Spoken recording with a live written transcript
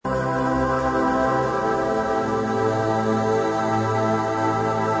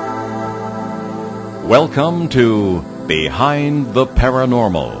Welcome to Behind the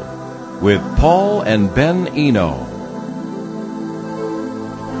Paranormal with Paul and Ben Eno.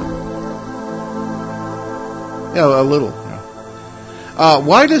 Yeah, a little.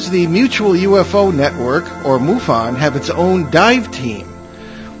 Why does the Mutual UFO Network, or MUFON, have its own dive team?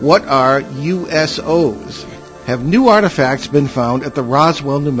 What are USOs? Have new artifacts been found at the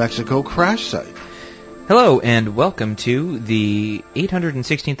Roswell, New Mexico crash site? Hello, and welcome to the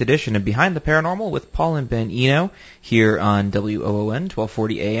 816th edition of Behind the Paranormal with Paul and Ben Eno here on WOON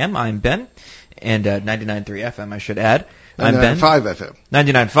 1240 AM. I'm Ben, and 99.3 FM, I should add. I'm Ben. 99.5 FM.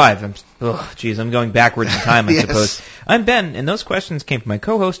 99.5. I'm going backwards in time, I Yes. suppose. I'm Ben, and those questions came from my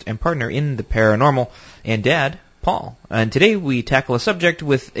co-host and partner in the paranormal and dad, Paul. And today we tackle a subject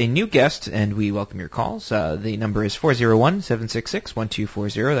with a new guest, and we welcome your calls. The number is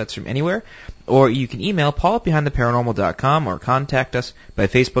 401-766-1240. That's from anywhere. Or you can email Paul at BehindTheParanormal.com or contact us by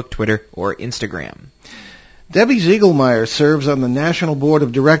Facebook, Twitter, or Instagram. Debbie Ziegelmeyer serves on the National Board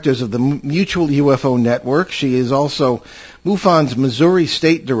of Directors of the Mutual UFO Network. She is also MUFON's Missouri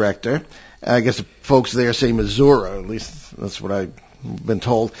State Director. I guess folks there say Missouri, at least that's what I've been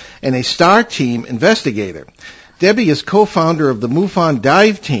told, and a STAR Team investigator. Debbie is co-founder of the MUFON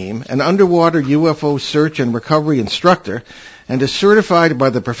Dive Team, an underwater UFO search and recovery instructor, and is certified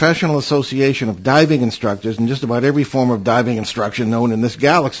by the Professional Association of Diving Instructors in just about every form of diving instruction known in this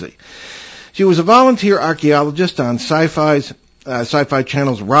galaxy. She was a volunteer archaeologist on Sci-Fi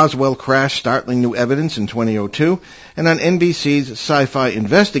Channel's Roswell Crash Startling New Evidence in 2002, and on NBC's Sci-Fi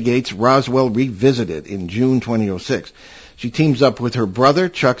Investigates Roswell Revisited in June 2006. She teams up with her brother,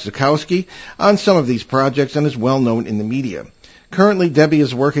 Chuck Zukowski, on some of these projects and is well known in the media. Currently, Debbie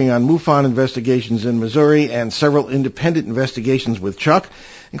is working on MUFON investigations in Missouri and several independent investigations with Chuck,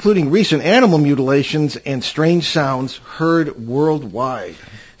 including recent animal mutilations and strange sounds heard worldwide.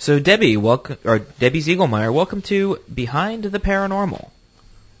 So Debbie, Debbie Ziegelmeyer, welcome to Behind the Paranormal.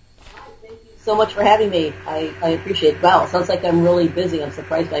 Thank you so much for having me. I appreciate it. Wow, it sounds like I'm really busy. I'm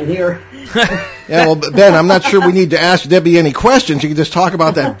surprised I'm here. Yeah, well, Ben, I'm not sure we need to ask Debbie any questions. You can just talk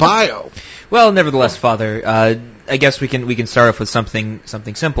about that bio. Well, nevertheless, Father, I guess we can start off with something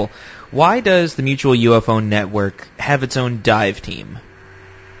simple. Why does the Mutual UFO Network have its own dive team?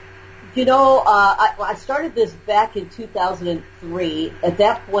 You know, I started this back in 2003. At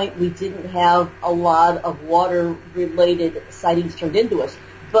that point, we didn't have a lot of water-related sightings turned into us.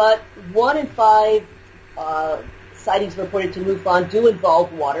 But 1 in 5 sightings reported to MUFON do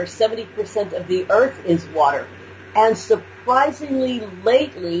involve water. 70% of the Earth is water. And surprisingly,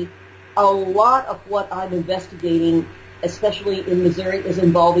 lately, a lot of what I'm investigating, especially in Missouri, is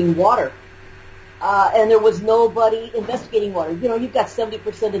involving water. And there was nobody investigating water. You know, you've got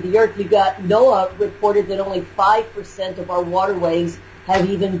 70% of the Earth. You've got NOAA reported that only 5% of our waterways have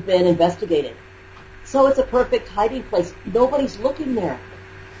even been investigated. So it's a perfect hiding place. Nobody's looking there.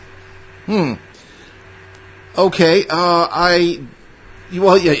 Okay, I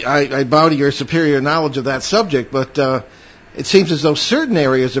bow to your superior knowledge of that subject, but it seems as though certain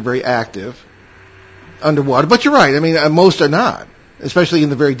areas are very active underwater. But you're right. I mean, most are not, especially in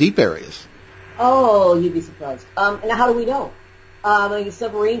the very deep areas. Oh, you'd be surprised. And how do we know?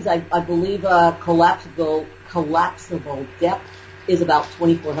 Submarines, I believe collapsible depth is about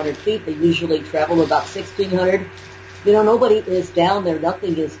 2,400 feet. They usually travel about 1,600. You know, nobody is down there.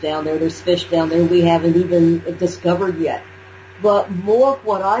 Nothing is down there. There's fish down there we haven't even discovered yet. But more of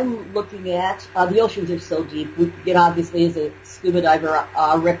what I'm looking at, the oceans are so deep. Obviously, as a scuba diver,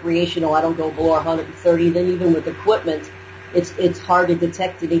 recreational, I don't go below 130. Then even with equipment, it's hard to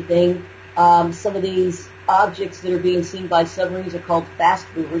detect anything. Some of these objects that are being seen by submarines are called fast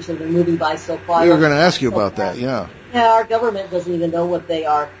movers, and they're moving by so far. We were going to ask you about that, yeah. Yeah, our government doesn't even know what they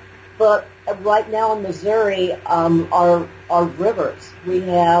are. But right now in Missouri, our rivers, we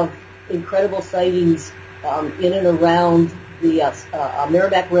have incredible sightings in and around the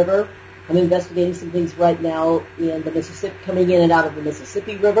Merrimack River. I'm investigating some things right now in the Mississippi, coming in and out of the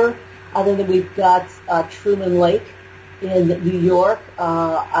Mississippi River. And then we've got Truman Lake in New York.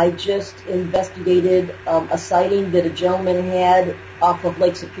 I just investigated a sighting that a gentleman had off of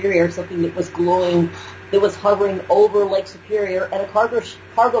Lake Superior, something that was glowing, that was hovering over Lake Superior, and a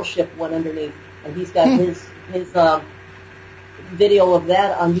cargo ship went underneath. And he's got his video of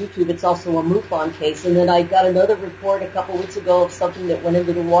that on YouTube. It's also a MUFON case. And then I got another report a couple weeks ago of something that went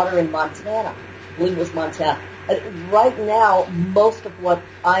into the water in Montana. I believe it was Montana. Right now, most of what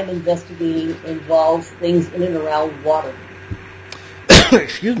I'm investigating involves things in and around water.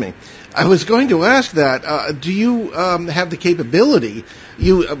 Excuse me. I was going to ask that. Do you have the capability,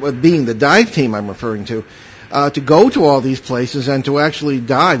 you being the dive team I'm referring to go to all these places and to actually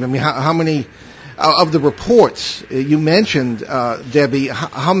dive? I mean, how many of the reports you mentioned, Debbie,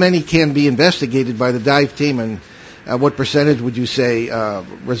 how many can be investigated by the dive team, and what percentage would you say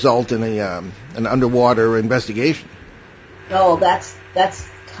result in an underwater investigation? Oh, that's that's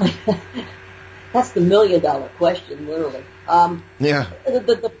the $1 million question, literally. Yeah.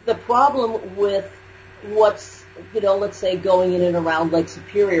 The problem with what's, let's say going in and around Lake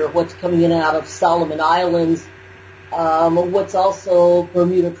Superior, what's coming in and out of Solomon Islands, what's also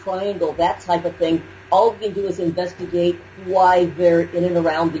Bermuda Triangle, that type of thing, all we can do is investigate why they're in and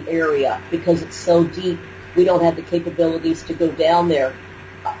around the area, because it's so deep. We don't have the capabilities to go down there.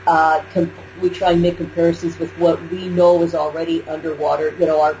 We try and make comparisons with what we know is already underwater,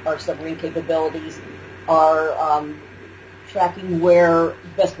 our submarine capabilities, our tracking where,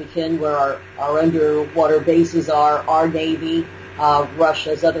 best we can, where our underwater bases are, our Navy,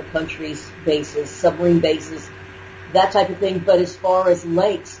 Russia's, other countries' bases, submarine bases, that type of thing. But as far as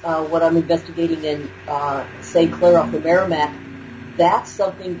lakes, what I'm investigating in St. Clair off the Merrimack, that's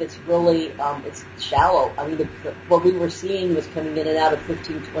something that's really, it's shallow. I mean, what we were seeing was coming in and out of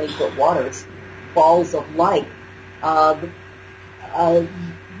 15, 20-foot water. It's balls of light.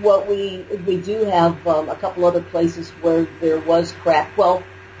 What we do have a couple other places where there was crack. Well,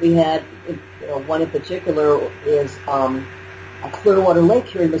 we had one in particular is a Clearwater Lake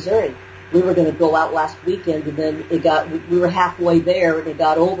here in Missouri. We were going to go out last weekend, and then we were halfway there, and it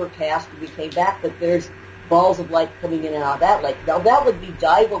got overcast, and we came back, but there's balls of light coming in and out of that lake. Now, that would be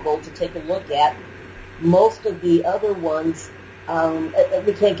diveable to take a look at. Most of the other ones,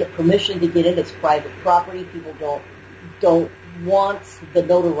 we can't get permission to get in. It's private property. People don't want the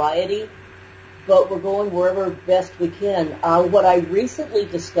notoriety, but we're going wherever best we can. What I recently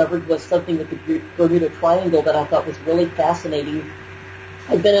discovered was something with the Bermuda Triangle that I thought was really fascinating.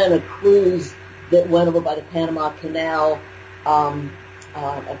 I'd been on a cruise that went over by the Panama Canal,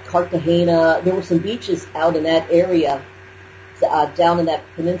 at Cartagena. There were some beaches out in that area, down in that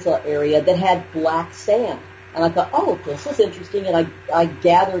peninsula area, that had black sand. And I thought, oh, this is interesting, and I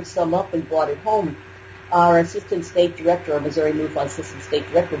gathered some up and brought it home. Our assistant state director, our Missouri MUFON assistant state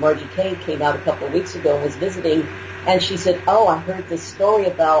director, Margie Kane, came out a couple of weeks ago and was visiting, and she said, oh, I heard this story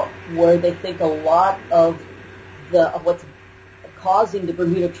about where they think a lot of what's causing the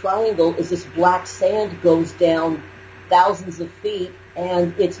Bermuda Triangle is this black sand goes down thousands of feet,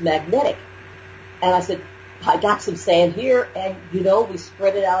 and it's magnetic. And I said, I got some sand here, and, we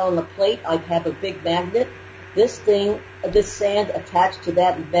spread it out on the plate. I have a big magnet. This sand attached to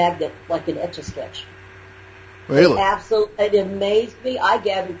that magnet like an Etch-a-Sketch. Really? It amazed me. I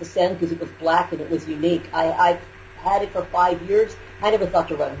gathered the sand because it was black and it was unique. I had it for 5 years. I never thought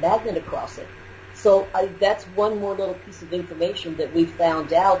to run a magnet across it. So that's one more little piece of information that we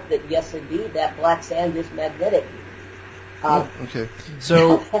found out, that yes, indeed, that black sand is magnetic. Okay.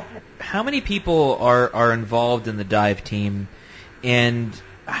 So, how many people are involved in the dive team, and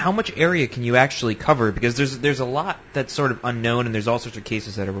how much area can you actually cover? Because there's a lot that's sort of unknown, and there's all sorts of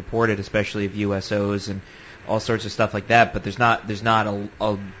cases that are reported, especially of USOs and all sorts of stuff like that. But there's not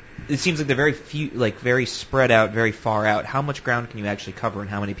a. It seems like they're very few, like very spread out, very far out. How much ground can you actually cover, and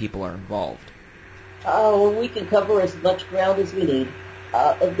how many people are involved? We can cover as much ground as we need.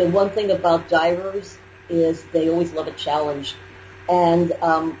 The one thing about divers is they always love a challenge. And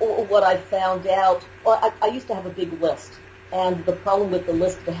what I found out, I used to have a big list. And the problem with the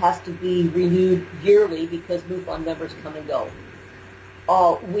list, it has to be renewed yearly because MUFON members come and go.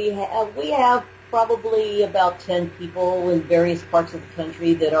 We have probably about 10 people in various parts of the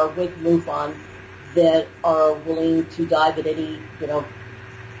country that are with MUFON that are willing to dive at any,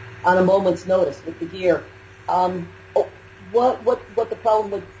 on a moment's notice with the gear. What the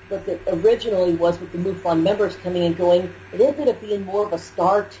problem with it originally was with the MUFON members coming and going, it ended up being more of a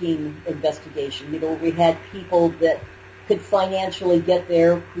STAR team investigation. We had people that could financially get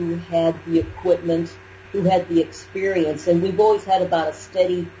there, who had the equipment, who had the experience, and we've always had about a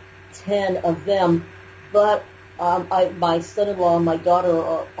steady 10 of them. But my son-in-law and my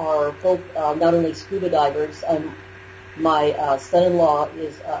daughter are both not only scuba divers. My son-in-law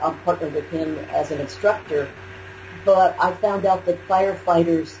I'm partnered with him as an instructor. But I found out that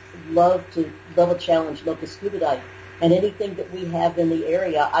firefighters love a challenge, love to scuba dive. And anything that we have in the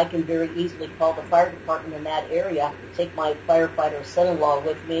area, I can very easily call the fire department in that area, take my firefighter son-in-law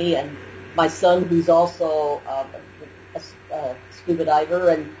with me, and my son, who's also a scuba diver,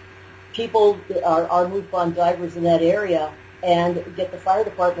 and people are MUFON divers in that area, and get the fire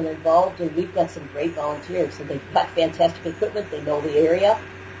department involved. And we've got some great volunteers, and they've got fantastic equipment. They know the area.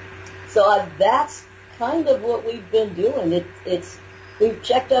 So that's kind of what we've been doing. We've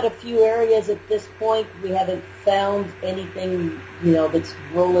checked out a few areas at this point. We haven't found anything, that's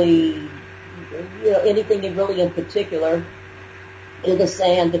really anything really in particular in the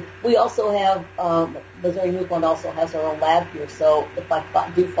sand. We also have, Missouri MUFON also has our own lab here, so if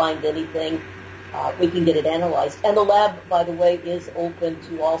I do find anything, we can get it analyzed. And the lab, by the way, is open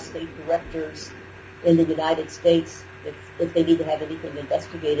to all state directors in the United States if they need to have anything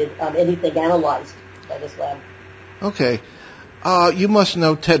investigated, anything analyzed by this lab. Okay. You must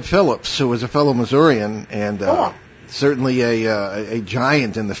know Ted Phillips, who is a fellow Missourian and certainly a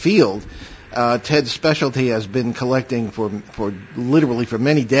giant in the field. Ted's specialty has been collecting for literally for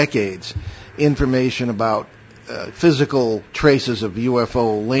many decades information about physical traces of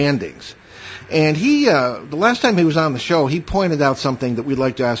UFO landings. And he, the last time he was on the show, he pointed out something that we'd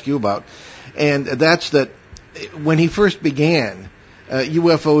like to ask you about, and that's that when he first began,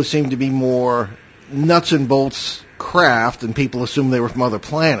 UFOs seemed to be more nuts and bolts craft, and people assumed they were from other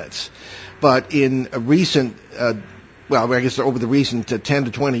planets. But in a recent, I guess over the recent 10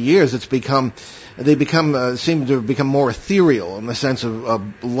 to 20 years, seem to have become more ethereal in the sense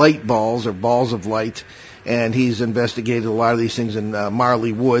of light balls or balls of light. And he's investigated a lot of these things in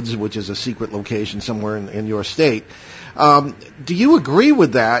Marley Woods, which is a secret location somewhere in your state. Do you agree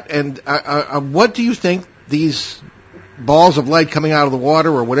with that? And what do you think these balls of light coming out of the water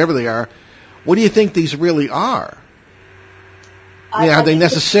or whatever they are, what do you think these really are? Are they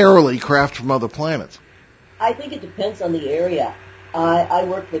necessarily craft from other planets? I think it depends on the area. I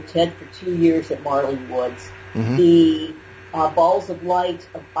worked with Ted for 2 years at Marley Woods. Mm-hmm. The balls of light,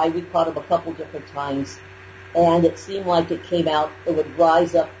 we caught them a couple different times, and it seemed like it would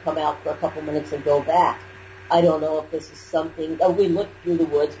rise up, come out for a couple minutes, and go back. I don't know if this is something, we looked through the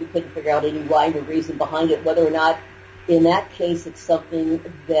woods, we couldn't figure out any rhyme or reason behind it, whether or not in that case it's something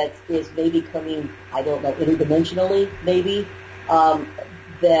that is maybe coming, I don't know, interdimensionally, maybe,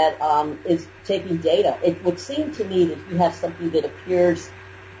 that is taking data. It would seem to me that if you have something that appears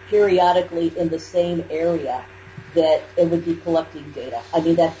periodically in the same area, that it would be collecting data. I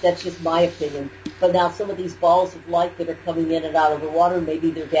mean, that's just my opinion. But now some of these balls of light that are coming in and out of the water, maybe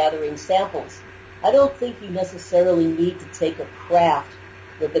they're gathering samples. I don't think you necessarily need to take a craft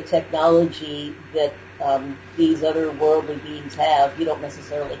with the technology that these other worldly beings have. You don't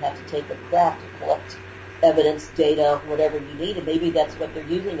necessarily have to take a craft to collect evidence, data, whatever you need, and maybe that's what they're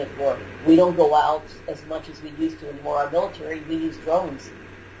using it for. We don't go out as much as we used to anymore. Our military, we use drones.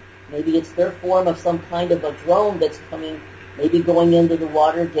 Maybe it's their form of some kind of a drone that's coming, maybe going into the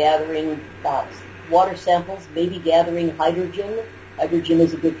water, gathering water samples, maybe gathering hydrogen. Hydrogen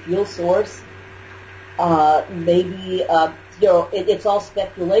is a good fuel source. It's all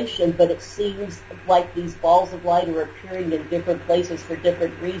speculation, but it seems like these balls of light are appearing in different places for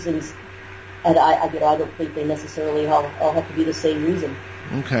different reasons. And I don't think they necessarily all have to be the same reason.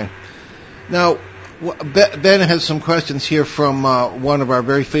 Okay. Now, Ben has some questions here from one of our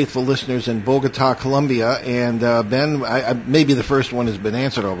very faithful listeners in Bogota, Colombia. And Ben, maybe the first one has been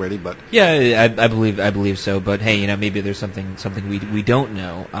answered already, but yeah, I believe so. But hey, maybe there's something we don't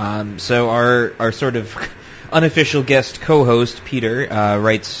know. So our sort of unofficial guest co-host Peter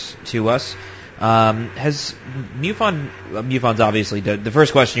writes to us. Has MUFON's obviously the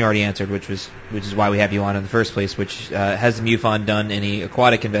first question you already answered, which is why we have you on in the first place, which has the MUFON done any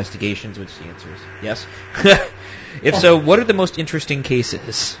aquatic investigations, which the answer is yes. If so, what are the most interesting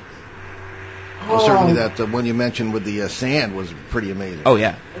cases? Well, certainly that one you mentioned with the sand was pretty amazing. Oh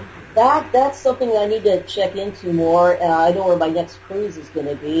yeah. That's something I need to check into more. I know where my next cruise is going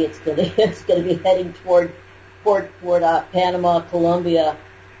to be. It's going to be heading toward Panama, Colombia,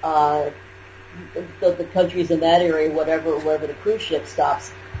 the countries in that area, wherever the cruise ship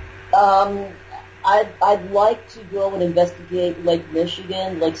stops. I'd like to go and investigate Lake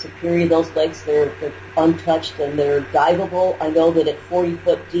Michigan, Lake Superior. Those lakes, they're untouched and they're diveable. I know that at 40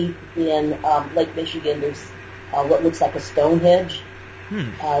 foot deep in Lake Michigan, there's what looks like a Stonehenge.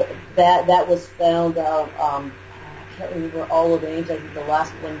 That was found. I can't remember all of the names. I think the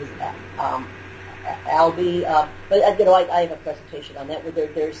last one was Albee, but I have a presentation on that where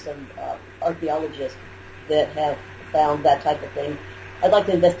there's some archaeologists that have found that type of thing. I'd like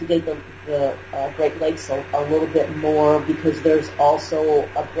to investigate the Great Lakes a little bit more because there's also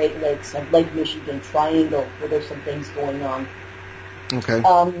a Great Lakes and Lake Michigan triangle where there's some things going on. Okay.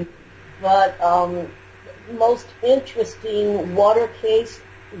 But most interesting water case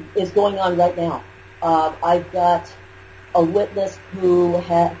is going on right now. I've got a witness who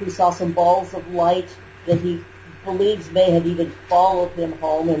saw some balls of light that he believes may have even followed him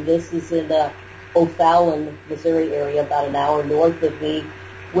home, and this is in the O'Fallon, Missouri area, about an hour north of me,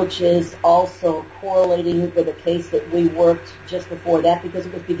 which is also correlating with a case that we worked just before that because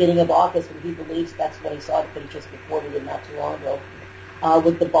it was beginning of August, and he believes that's when he saw it, but he just reported it not too long ago.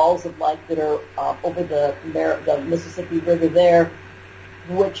 with the balls of light that are over the Mississippi River there,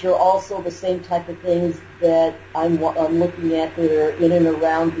 which are also the same type of things that I'm looking at that are in and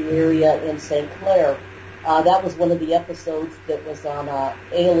around the area in St. Clair. That was one of the episodes that was on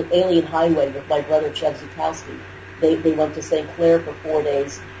Alien Highway with my brother Chuck Zukowski. They went to St. Clair for 4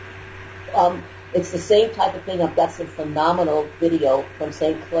 days. It's the same type of thing. I've got some phenomenal video from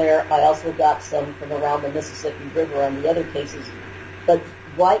St. Clair. I also got some from around the Mississippi River on the other cases. But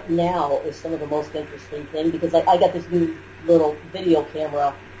right now is some of the most interesting thing because I got this new little video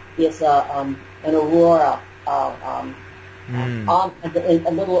camera. It's an Aurora, a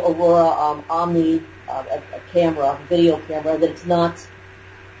little Aurora Omni a camera, video camera. That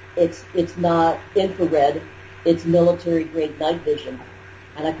it's not infrared. It's military grade night vision.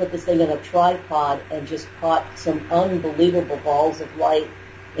 And I put this thing in a tripod and just caught some unbelievable balls of light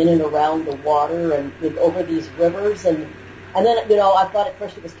in and around the water and over these rivers. And then, I thought at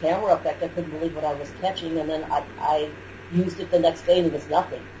first it was camera effect. I couldn't believe what I was catching. And then I used it the next day and it was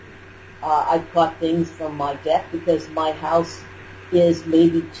nothing. I caught things from my deck because my house is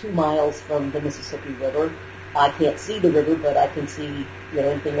maybe 2 miles from the Mississippi River. I can't see the river, but I can see,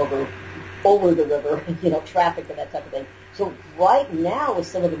 anything over the river, traffic and that type of thing. So right now is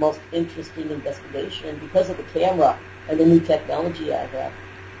some of the most interesting investigation because of the camera and the new technology I have.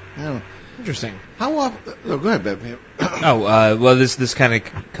 Oh, interesting. How often? Oh, go ahead, Bev. Well, this kind of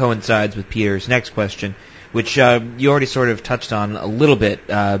coincides with Peter's next question, which you already sort of touched on a little bit,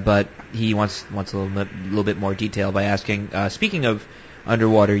 but he wants a little bit more detail by asking. Speaking of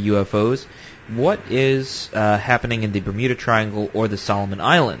underwater UFOs, what is happening in the Bermuda Triangle or the Solomon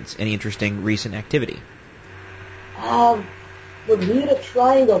Islands? Any interesting recent activity? Bermuda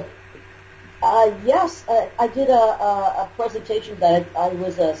Triangle. Yes, I did a presentation that I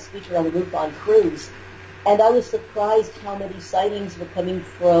was a speaker on the MUFON cruise, and I was surprised how many sightings were coming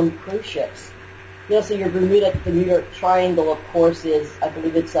from cruise ships. So your Bermuda Triangle, of course, is, I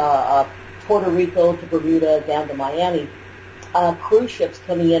believe it's Puerto Rico to Bermuda down to Miami. Cruise ships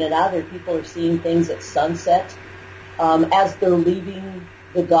coming in and out there, people are seeing things at sunset. As they're leaving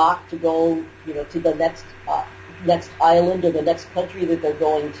the dock to go, to the next island or the next country that they're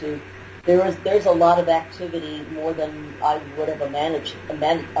going to, there's a lot of activity, more than I would have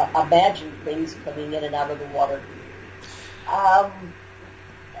imagined things coming in and out of the water.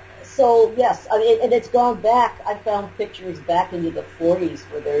 So yes, and it's gone back. I found pictures back into the 40s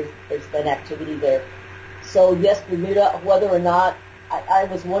where there's been activity there. So yes, Bermuda, whether or not, I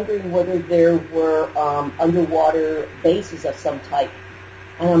was wondering whether there were underwater bases of some type.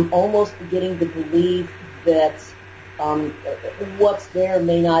 And I'm almost beginning to believe that what's there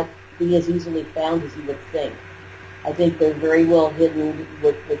may not be as easily found as you would think. I think they're very well hidden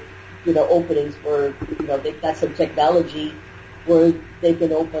with openings where, they've got some technology where they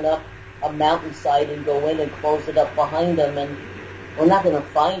can open up a mountainside and go in and close it up behind them, and we're not going to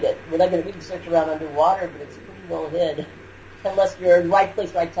find it. We can search around underwater, but it's pretty well hid, unless you're in the right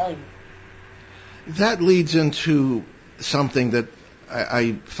place, right time. That leads into something that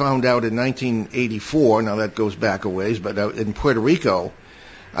I found out in 1984. Now that goes back a ways, but in Puerto Rico,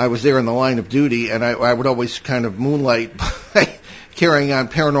 I was there in the line of duty, and I would always kind of moonlight by carrying on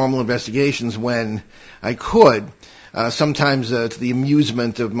paranormal investigations when I could. Sometimes to the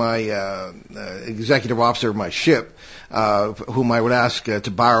amusement of my executive officer of my ship, whom I would ask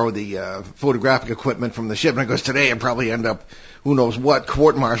to borrow the photographic equipment from the ship. And I goes, today I'd probably end up, who knows what,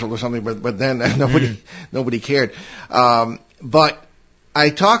 court-martialed or something, but then nobody cared. But I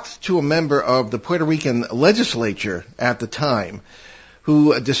talked to a member of the Puerto Rican legislature at the time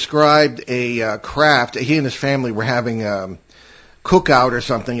who described a craft. He and his family were having cookout or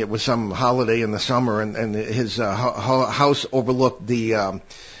something. It was some holiday in the summer, and his house overlooked the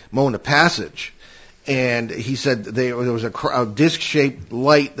Mona Passage. And he said there was a disc-shaped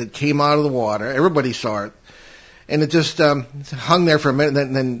light that came out of the water. Everybody saw it, and it just hung there for a minute,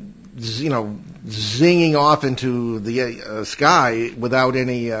 and then zinging off into the sky without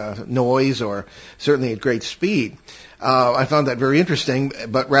any noise or certainly at great speed. I found that very interesting,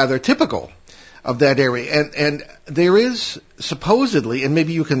 but rather typical of that area. And there is supposedly, and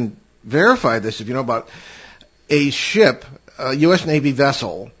maybe you can verify this if you know about, a ship, a U.S. Navy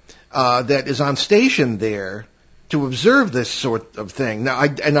vessel, that is on station there to observe this sort of thing. Now,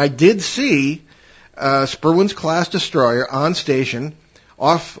 I did see Spurwin's class destroyer on station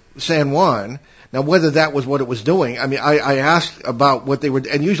off San Juan. Now, whether that was what it was doing, I asked about what they were,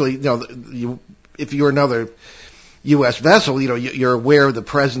 and usually, if you're another U.S. vessel, you're aware of the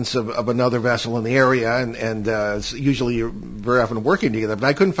presence of another vessel in the area, and usually you're very often working together. But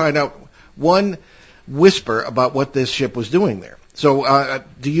I couldn't find out one whisper about what this ship was doing there. So,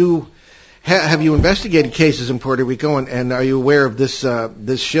 have you investigated cases in Puerto Rico, and are you aware of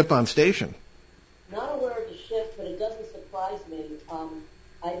this ship on station? Not aware of the ship, but it doesn't surprise me.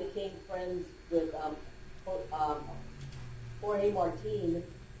 I became friends with Jorge Martin,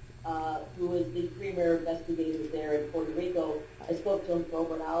 who is the premier investigator there in Puerto Rico. I spoke to him for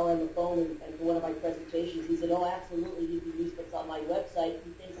over an hour on the phone, and for one of my presentations, he said, "Oh, absolutely, you can use what's on my website.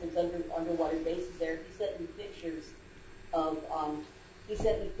 He thinks there's underwater bases there." He sent me pictures of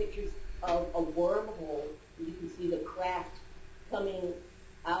a wormhole. You can see the craft coming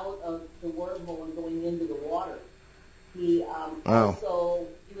out of the wormhole and going into the water. He also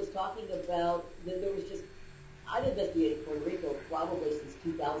he was talking about that there was just. I've investigated Puerto Rico probably since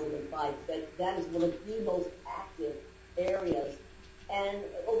 2005. That is one of the most active areas. And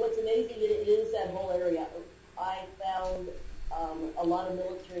what's amazing it is that whole area. I found a lot of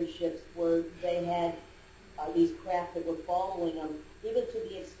military ships where they had these craft that were following them, even to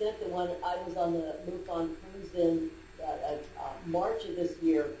the extent that when I was on the MUFON cruise in March of this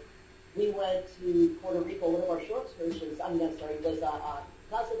year, we went to Puerto Rico, one of our short excursions, was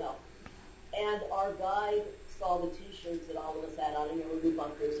Cozumel. And our guide saw the T-shirts that all of us had on, and we were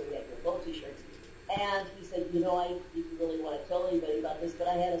MUFON cruise, so we had to go T-shirts. And he said, I didn't really want to tell anybody about this, but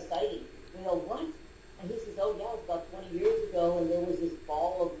I had a sighting. We go, what? And he says, oh, yeah, it was about 20 years ago, and there was this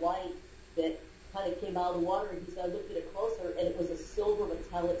ball of light that kind of came out of the water, and he said, I looked at it closer, and it was a silver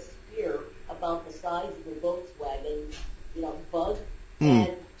metallic sphere about the size of a Volkswagen, bug,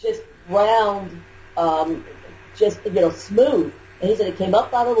 and just round, smooth. And he said it came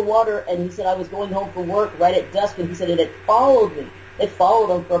up out of the water, and he said I was going home from work right at dusk, and he said it had followed me. It followed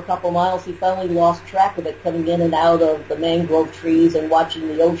him for a couple miles. He finally lost track of it coming in and out of the mangrove trees and watching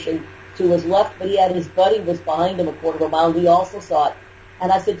the ocean to his left, but he had his buddy was behind him a quarter of a mile, and he also saw it.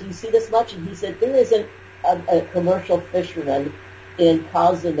 And I said, do you see this much? And he said, there isn't a commercial fisherman in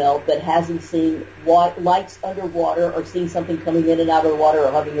Cozumel that hasn't seen lights underwater or seen something coming in and out of the water or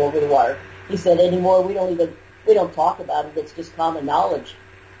hovering over the water. He said, anymore, we don't talk about it. It's just common knowledge.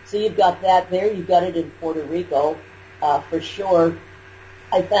 So you've got that there. You've got it in Puerto Rico, for sure.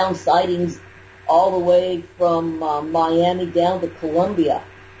 I found sightings all the way from Miami down to Colombia,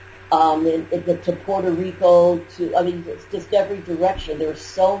 to Puerto Rico, it's just every direction. There's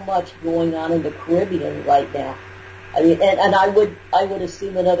so much going on in the Caribbean right now. And I would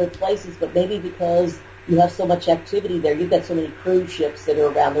assume in other places, but maybe because you have so much activity there, you've got so many cruise ships that are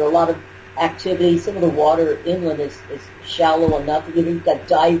around. There are a lot of activity. Some of the water inland is shallow enough. You've got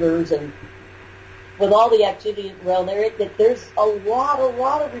divers, and with all the activity around there, there's a lot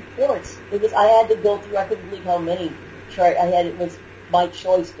of reports. Because I had to go through, I couldn't believe how many. It was my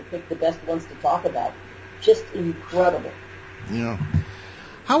choice to pick the best ones to talk about. Just incredible. Yeah.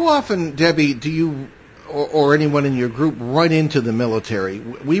 How often, Debbie, do you or anyone in your group run into the military?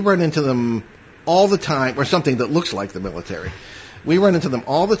 We run into them all the time, or something that looks like the military. We run into them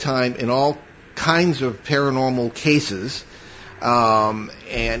all the time in all kinds of paranormal cases,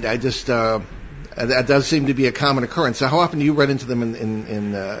 and I just that does seem to be a common occurrence. So how often do you run into them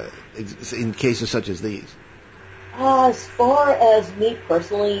in cases such as these? As far as me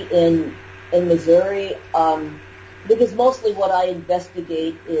personally in Missouri, because mostly what I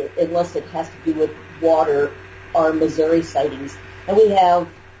investigate, unless it has to do with water, are Missouri sightings. And we have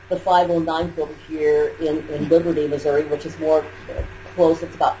the 509 filter here in Liberty, Missouri, which is more close.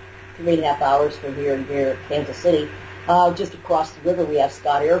 It's about 3.5 hours from here in Kansas City. Just across the river, we have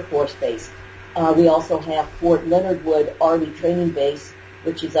Scott Air Force Base. We also have Fort Leonard Wood Army Training Base,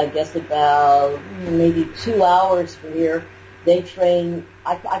 which is, I guess, about maybe 2 hours from here. They train,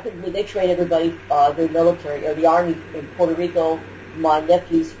 they train everybody, the military, or the Army in Puerto Rico. My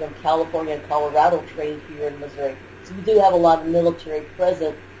nephews from California and Colorado trained here in Missouri. So we do have a lot of military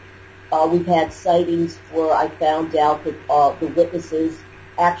present. We've had sightings where I found out that the witnesses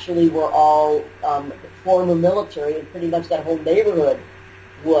actually were all former military, and pretty much that whole neighborhood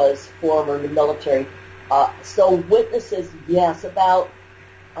was former military. So witnesses, yes, about,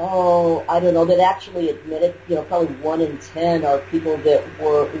 I don't know, that actually admitted, probably 1 in 10 are people that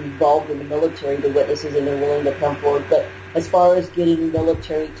were involved in the military, the witnesses, and they're willing to come forward. But as far as getting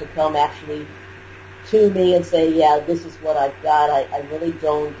military to come actually to me and say, yeah, this is what I've got, I really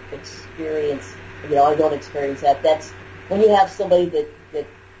don't experience, I don't experience that. That's when you have somebody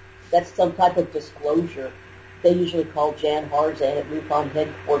that's some type of disclosure. They usually call Jan Harzan at MUFON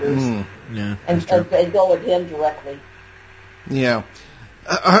headquarters and go with him directly. Yeah.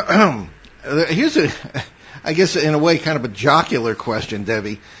 Here's I guess in a way, kind of a jocular question,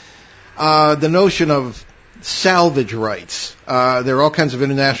 Debbie. The notion of salvage rights. There are all kinds of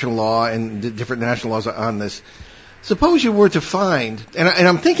international law and different national laws on this. suppose you were to find, and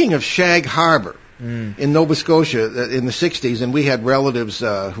I'm thinking of Shag Harbor in Nova Scotia in the 60s, and we had relatives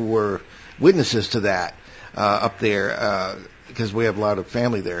who were witnesses to that up there because we have a lot of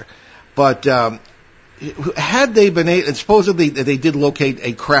family there. But had they been able, and supposedly they did locate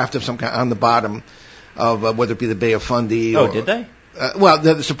a craft of some kind on the bottom of whether it be the Bay of Fundy. Oh, did they?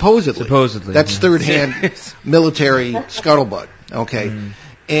 Well, supposedly. Supposedly. That's third-hand military scuttlebutt. Okay.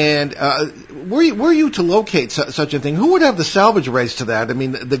 And were you to locate such a thing, who would have the salvage rights to that? I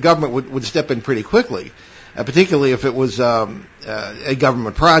mean, the government would step in pretty quickly, particularly if it was a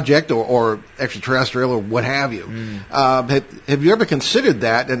government project or extraterrestrial or what have you. Have you ever considered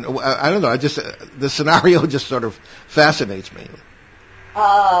that? And I don't know. The scenario just sort of fascinates me.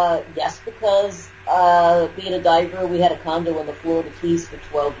 Yes, because being a diver, we had a condo in the Florida Keys for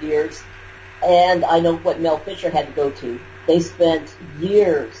 12 years, and I know what Mel Fisher had to go to. They spent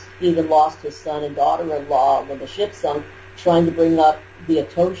years, he even lost his son and daughter-in-law when the ship sunk, trying to bring up the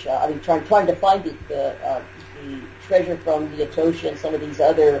Etosha. I mean, trying to find the treasure from the Etosha and some of these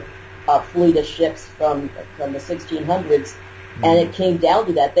other fleet of ships from the 1600s. And it came down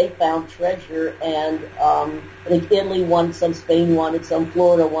to that. They found treasure, and I think Italy wanted some, Spain wanted some,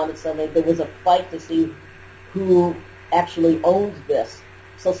 Florida wanted some. There was a fight to see who actually owned this.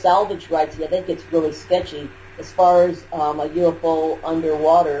 So salvage rights, I think it's really sketchy. As far as a UFO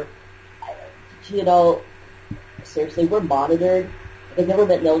underwater, seriously, we're monitored. The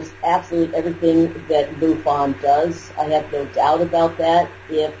government knows absolutely everything that MUFON does. I have no doubt about that.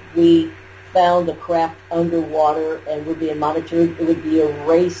 If we found a craft underwater and we're being monitored, it would be a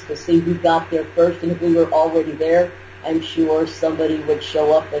race to see who got there first. And if we were already there, I'm sure somebody would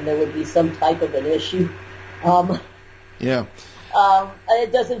show up and there would be some type of an issue.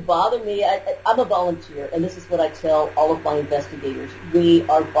 It doesn't bother me. I'm a volunteer, and this is what I tell all of my investigators. We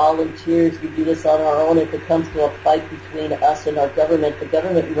are volunteers. We do this on our own. If it comes to a fight between us and our government, the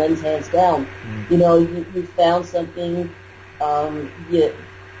government wins hands down. You found something, you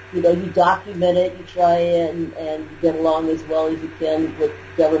document it, you try and get along as well as you can with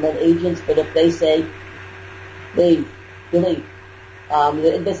government agents, but if they say, leave,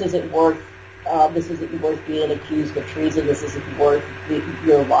 this isn't worth being accused of treason, this isn't worth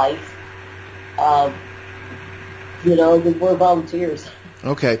your life, we're volunteers.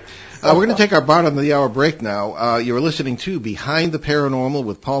 Okay. We're going to take our bottom of the hour break now. You're listening to Behind the Paranormal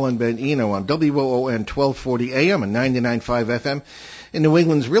with Paul and Ben Eno on WOON 1240 AM and 99.5 FM in New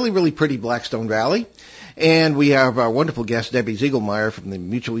England's really, really pretty Blackstone Valley. And we have our wonderful guest, Debbie Ziegelmeyer from the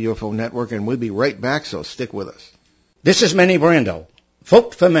Mutual UFO Network, and we'll be right back, so stick with us. This is Manny Brando.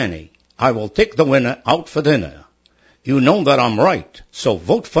 Vote for Manny. I will take the winner out for dinner. You know that I'm right, so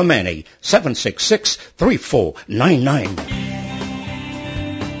vote for Manny.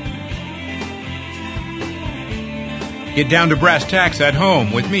 766-3499. Get down to brass tacks at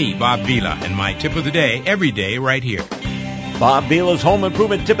home with me, Bob Vila, and my tip of the day every day right here. Bob Vila's Home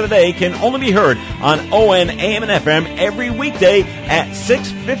Improvement Tip of the Day can only be heard on ON, AM, and FM every weekday at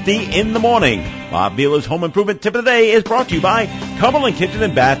 6:50 in the morning. Bob Vila's Home Improvement Tip of the Day is brought to you by Cumberland Kitchen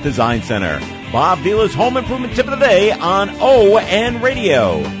and Bath Design Center. Bob Vila's Home Improvement Tip of the Day on ON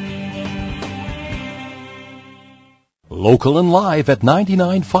Radio. Local and live at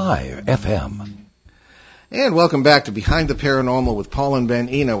 99.5 FM. And welcome back to Behind the Paranormal with Paul and Ben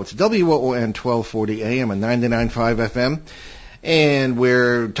Eno. It's WOON 1240 AM and 99.5 FM. And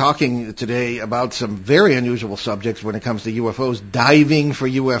we're talking today about some very unusual subjects when it comes to UFOs, diving for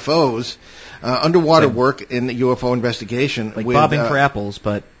UFOs, underwater work in UFO investigation. Like bobbing for apples,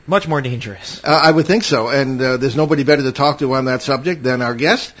 but much more dangerous. I would think so. And there's nobody better to talk to on that subject than our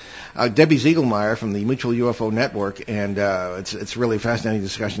guest, Debbie Ziegelmeyer from the Mutual UFO Network, and it's really a fascinating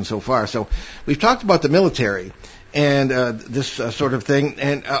discussion so far. So we've talked about the military and this sort of thing.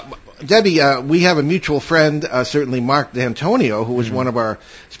 And Debbie, we have a mutual friend, certainly Mark D'Antonio, who is one of our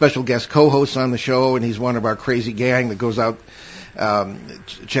special guest co-hosts on the show, and he's one of our crazy gang that goes out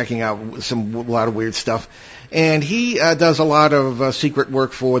checking out a lot of weird stuff. And he does a lot of secret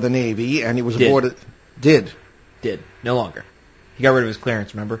work for the Navy, and he was aboard. Did no longer. He got rid of his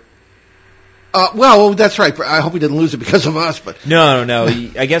clearance. Remember? Well, that's right. I hope he didn't lose it because of us. But no.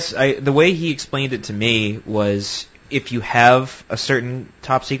 I guess the way he explained it to me was if you have a certain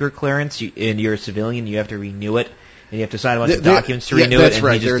top secret clearance and you're a civilian, you have to renew it, and you have to sign a bunch of documents to renew it. And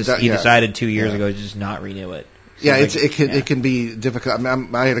right. He decided 2 years ago to just not renew it. So it can be difficult. I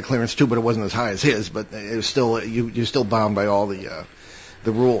mean, I had a clearance too, but it wasn't as high as his. But it was still you're still bound by all the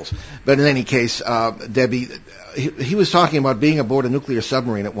rules. But in any case, Debbie, he was talking about being aboard a nuclear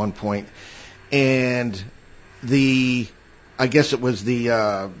submarine at one point, and I guess it was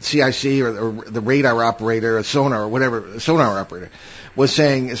the CIC or the radar operator, or sonar or whatever, sonar operator, was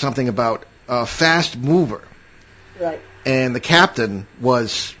saying something about a fast mover. Right. And the captain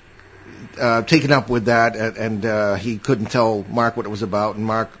was taken up with that, and he couldn't tell Mark what it was about. And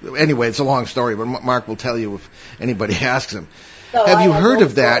Mark, anyway, it's a long story, but Mark will tell you if anybody asks him. No, Have you heard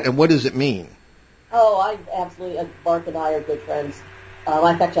of that, story. and what does it mean? Oh, I absolutely. Mark and I are good friends.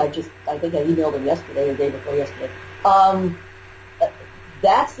 In fact, I think I emailed him yesterday or the day before yesterday.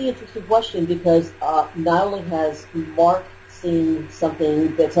 That's the interesting question because not only has Mark seen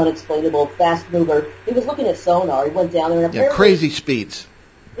something that's unexplainable, fast mover, he was looking at sonar. He went down there and apparently crazy speeds.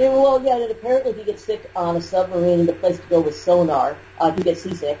 And apparently if you get sick on a submarine, the place to go was sonar. You get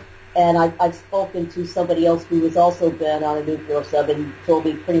seasick. And I've spoken to somebody else who has also been on a nuclear sub and told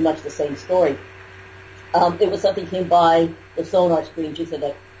me pretty much the same story. It was something came by the sonar screen just at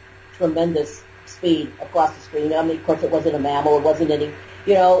a tremendous speed across the screen. I mean, of course, it wasn't a mammal. It wasn't any,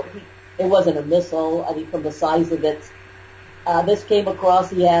 it wasn't a missile. I mean, from the size of it. This came across.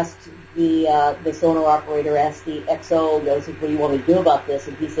 He asked the sonar operator, asked the XO, said, what do you want me to do about this?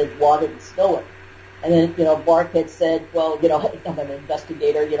 And he said, water and stow it. And then, Mark had said, well, I'm an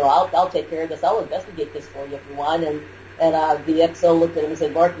investigator. I'll take care of this. I'll investigate this for you if you want. And the XO looked at him and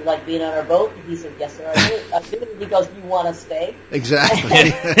said, Mark, you like being on our boat? And he said, yes, sir, I do. And he goes, you want to stay? Exactly.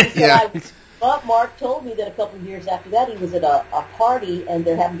 Yeah. But Mark told me that a couple of years after that, he was at a party, and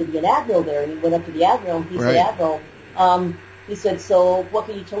there happened to be an admiral there. And he went up to the admiral, and he said, Admiral, he said, so what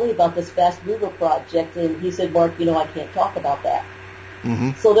can you tell me about this fast mover project? And he said, Mark, I can't talk about that.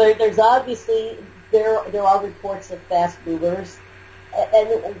 Mm-hmm. So there's obviously, there are reports of fast movers.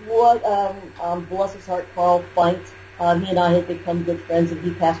 And what, bless his heart, Carl Feit, he and I had become good friends, and he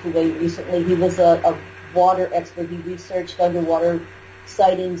passed away recently. He was a water expert. He researched underwater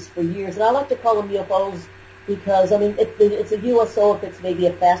sightings for years. And I like to call them UFOs because, it's a USO if it's maybe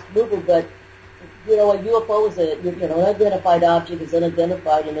a fast mover, but a UFO is an unidentified object is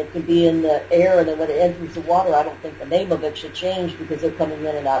unidentified, and it can be in the air, and then when it enters the water, I don't think the name of it should change because they're coming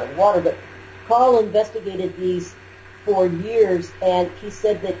in and out of the water. But Carl investigated these for years, and he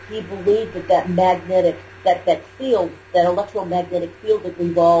said that he believed that magnetic, that field, that electromagnetic field that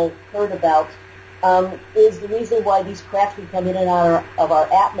we've all heard about, is the reason why these craft can come in and out of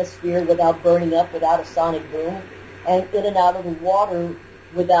our atmosphere without burning up, without a sonic boom, and in and out of the water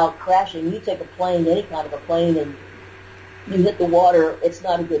without crashing. You take a plane, any kind of a plane, and you hit the water, it's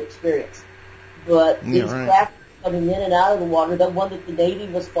not a good experience. But these craft coming in and out of the water, the one that the Navy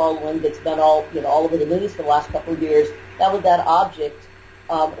was following that's been all over the news for the last couple of years, that object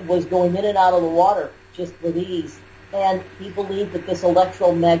was going in and out of the water just with ease. And he believed that this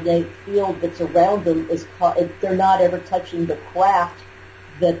electromagnetic field that's around them they're not ever touching the craft,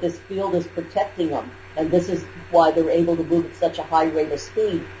 that this field is protecting them. And this is why they're able to move at such a high rate of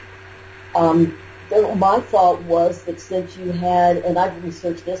speed. My thought was that since you had, and I've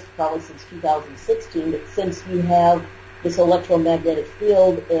researched this probably since 2016, that since you have this electromagnetic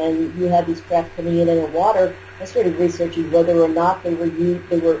field and you have these craft coming in the water, I started researching whether or not they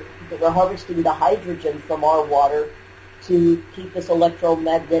were harvesting the hydrogen from our water to keep this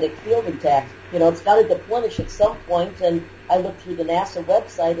electromagnetic field intact. It's got to deplenish at some point, and I looked through the NASA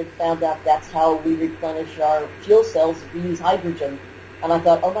website and found out that's how we replenish our fuel cells. We use hydrogen. And I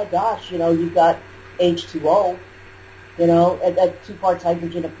thought, oh my gosh, you've got H2O, at 2 parts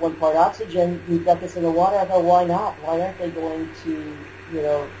hydrogen and 1 part oxygen. You've got this in the water. I thought, why not? Why aren't they going to,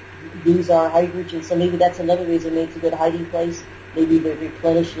 use our hydrogen? So maybe that's another reason. Maybe it's a good hiding place. Maybe they're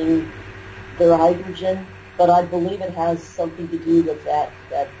replenishing their hydrogen. But I believe it has something to do with that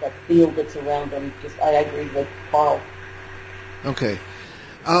field that's around them. I agree with Carl. Okay.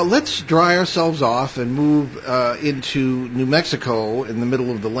 Let's dry ourselves off and move into New Mexico in the middle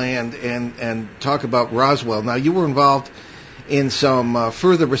of the land and talk about Roswell. Now, you were involved in some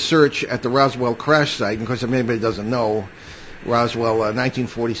further research at the Roswell crash site. And of course, if anybody doesn't know, Roswell,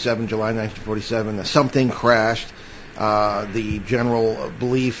 1947, July 1947, something crashed. The general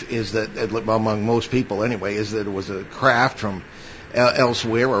belief is that, among most people anyway, is that it was a craft from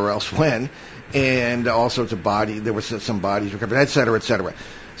elsewhere or elsewhen, and all sorts of bodies. There were some bodies recovered, et cetera, et cetera.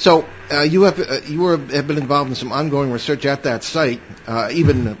 So you have been involved in some ongoing research at that site,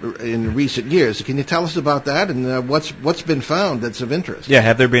 even in recent years. Can you tell us about that and what's been found that's of interest? Yeah,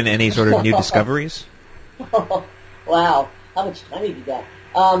 have there been any sort of new discoveries? Wow, how much time have you got?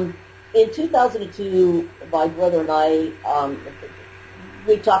 In 2002, my brother and I,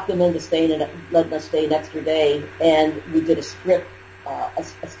 we talked them into staying and letting us stay an extra day, and we did a strip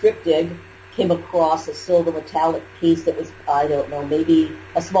dig. Came across a silver metallic piece that was, I don't know, maybe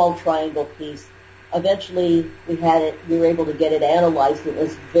a small triangle piece, Eventually, we were able to get it analyzed. It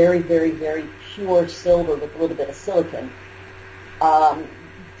was very, very, very pure silver with a little bit of silicon.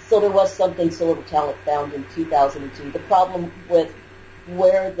 So there was something silver metallic found in 2002. The problem with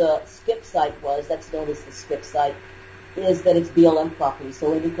where the skip site was, that's known as the skip site, is that it's BLM property.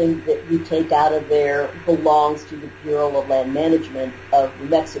 So anything that you take out of there belongs to the Bureau of Land Management of New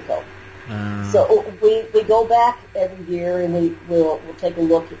Mexico. So we go back every year and we'll take a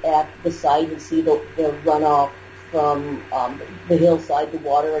look at the site and see the runoff from the hillside, the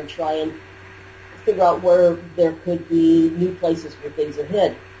water, and try and figure out where there could be new places where things are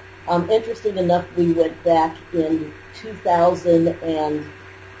hid. Interesting enough, we went back in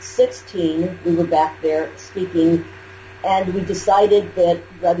 2016. We were back there speaking, and we decided that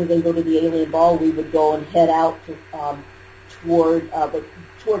rather than go to the alien ball, we would go and head out to,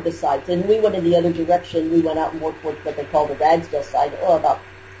 toward the site. And we went in the other direction. We went out more toward what they call the Ragsdale side, about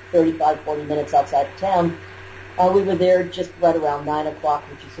 35, 40 minutes outside of town. We were there just right around 9 o'clock,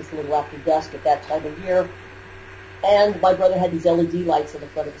 which is just a little after dusk at that time of year. And my brother had these LED lights in the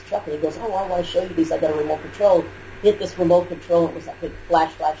front of his truck, and he goes, "Oh, I want to show you these. I got a remote control." Hit this remote control, and it was like a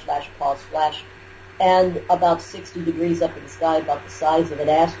flash, flash, flash, pause, flash. And about 60 degrees up in the sky, about the size of an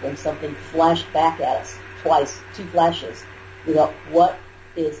aspirin, something flashed back at us twice, 2 flashes. We thought, what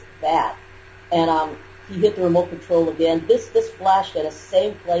is that? And he hit the remote control again. This flashed at the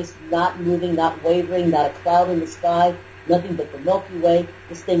same place, not moving, not wavering, not a cloud in the sky, nothing but the Milky Way.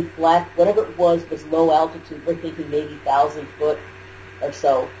 This thing flat, whatever it was low altitude. We're thinking maybe 1,000 foot or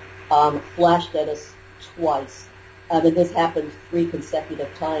so. Flashed at us twice. And this happened 3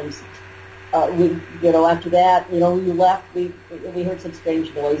 consecutive times. After that, we left. We heard some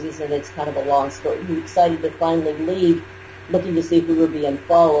strange noises, and it's kind of a long story. We decided to finally leave, looking to see if we were being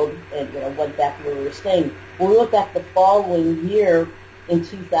followed, and went back to where we were staying. When we went back the following year, in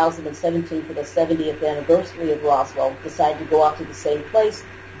 2017, for the 70th anniversary of Roswell, decided to go out to the same place,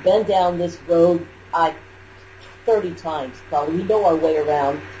 been down this road 30 times probably. We know our way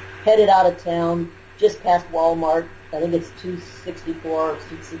around, headed out of town, just past Walmart. I think it's 264 or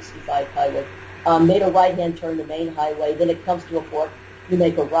 265 highway. Made a right-hand turn to main highway. Then it comes to a fork. You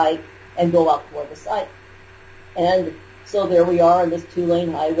make a right and go out toward the site. And so there we are on this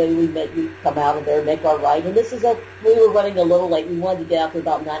 2-lane highway. We come out of there, make our right. And we were running a little late. We wanted to get out there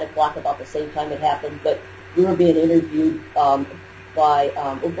about 9 o'clock, about the same time it happened. But we were being interviewed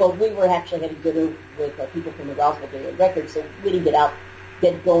we were actually having dinner with people from the Roswell Daily Record, so we didn't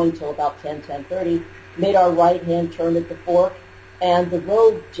get going till about 10:30. Made our right-hand turn at the fork, and the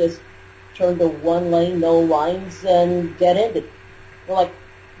road just turned to 1 lane, no lines, and dead-ended. We're like,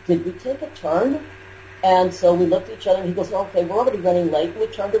 did we take a turn? And so we looked at each other, and he goes, okay, we're already running late. We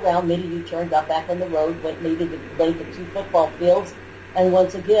turned around, made a U-turn, got back on the road, went maybe the length of 2 football fields, and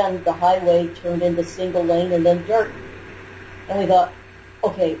once again, the highway turned into single lane and then dirt. And we thought,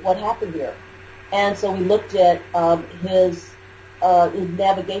 okay, what happened here? And so we looked at his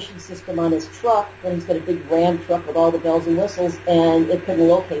navigation system on his truck, and he's got a big Ram truck with all the bells and whistles, and it couldn't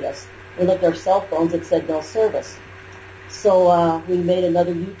locate us. We looked at our cell phones, it said no service. So we made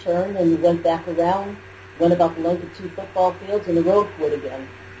another U-turn and went back around, went about the length of 2 football fields, and the road quit again.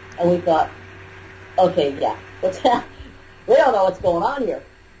 And we thought, okay, yeah, we don't know what's going on here.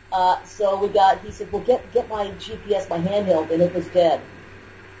 So he said, well, get my GPS, my handheld, and it was dead.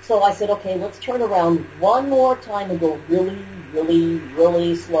 So I said, okay, let's turn around one more time and go really, really,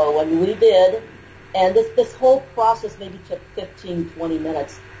 really slow. And we did. And this whole process maybe took 15, 20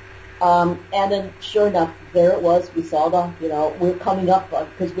 minutes. And then sure enough, there it was. We saw we're coming up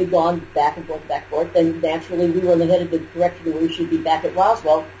because we'd gone back and forth. And naturally, we were headed the direction where we should be back at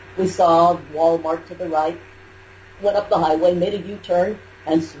Roswell. We saw Walmart to the right, went up the highway, made a U-turn,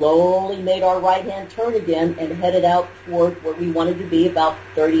 and slowly made our right-hand turn again and headed out toward where we wanted to be, about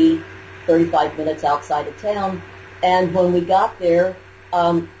 30, 35 minutes outside of town. And when we got there,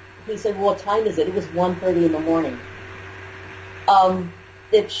 he said, well, what time is it? It was 1:30 in the morning.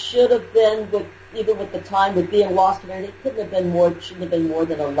 It should have been, even with the time, with being lost in it shouldn't have been more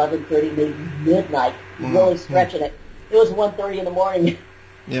than 11:30, maybe midnight, really stretching it. It was 1:30 in the morning.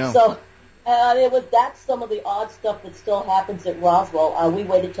 Yeah. So that's some of the odd stuff that still happens at Roswell. We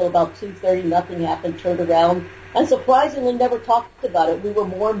waited till about 2:30, nothing happened, turned around, and surprisingly never talked about it. We were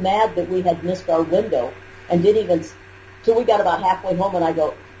more mad that we had missed our window and didn't even, till we got about halfway home, and I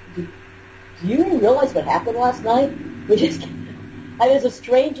go, do you even realize what happened last night? It's the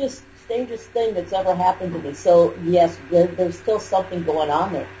strangest thing that's ever happened to me. So, yes, there's still something going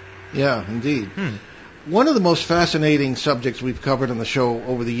on there. Yeah, indeed. One of the most fascinating subjects we've covered on the show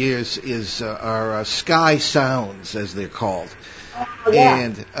over the years is our sky sounds, as they're called. Oh, yeah.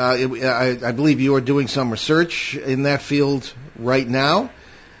 And I believe you are doing some research in that field right now.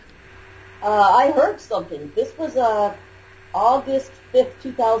 I heard something. This was August 5th,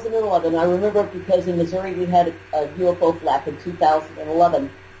 2011. I remember it because in Missouri we had a UFO flap in 2011.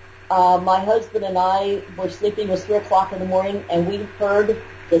 My husband and I were sleeping. It was 3 o'clock in the morning, and we heard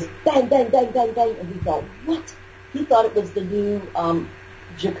this bang, bang, bang, bang, bang, and we thought, what? He thought it was the new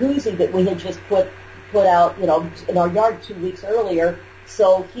jacuzzi that we had just put out, in our yard 2 weeks earlier.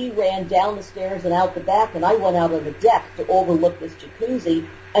 So he ran down the stairs and out the back, and I went out on the deck to overlook this jacuzzi,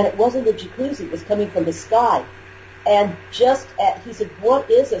 and it wasn't a jacuzzi. It was coming from the sky. And he said, what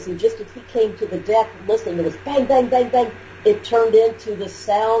is this? And just as he came to the deck listening, it was bang, bang, bang, bang. It turned into the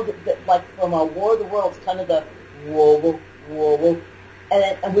sound that, like from a War of the Worlds, kind of the whoa, whoa, whoa, whoa.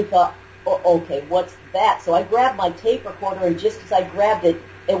 And we thought, okay, what's that? So I grabbed my tape recorder, and just as I grabbed it,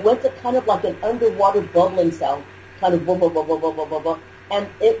 it went to kind of like an underwater bubbling sound, kind of boom, boom, boom, boom, boom, boom, boom, boom. And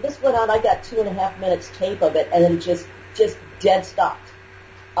this went on. I got 2.5 minutes tape of it, and then it just dead stopped.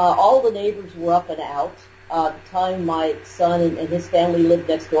 All the neighbors were up and out. The time my son and his family lived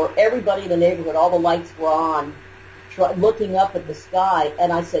next door, everybody in the neighborhood, all the lights were on, looking up at the sky.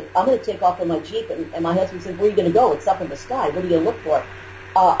 And I said, I'm going to take off in my Jeep. And my husband said, where are you going to go? It's up in the sky. What are you going to look for?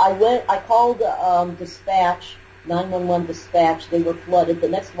 I called dispatch, 911 dispatch. They were flooded. The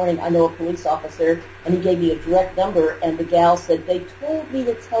next morning, I know a police officer, and he gave me a direct number, and the gal said, they told me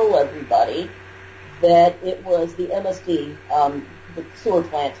to tell everybody that it was the MSD, the sewer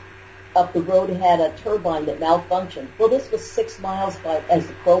plant up the road had a turbine that malfunctioned. Well, this was 6 miles as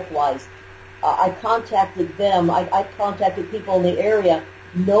the crow flies. I contacted them. I contacted people in the area.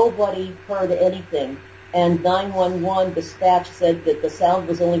 Nobody heard anything. And 911 dispatch said that the sound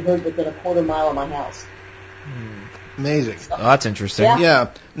was only heard within a quarter mile of my house. Amazing. Oh, that's interesting.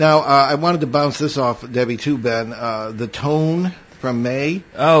 Yeah. Now, I wanted to bounce this off Debbie too, Ben. The tone from May.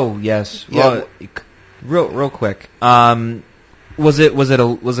 Oh, yes. Yeah. Well, real quick. Was it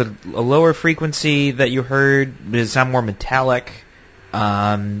a lower frequency that you heard? Did it sound more metallic?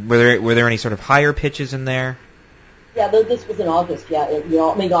 Were there any sort of higher pitches in there? Yeah, this was in August. Yeah,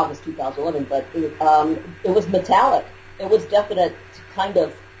 August 2011. But it was metallic. It was definite, kind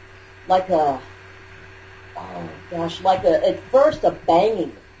of like at first a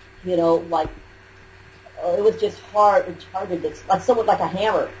banging. Like it was just hard. It's hard to like somewhat like a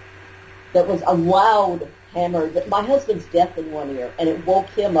hammer. That was a loud hammer. My husband's deaf in one ear, and it woke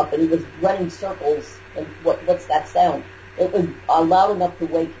him up, and he was running circles. And what's that sound? It was loud enough to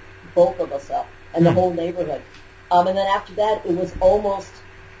wake both of us up and the whole neighborhood. And then after that, it was almost.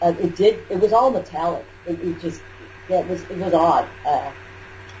 It was all metallic. It was odd.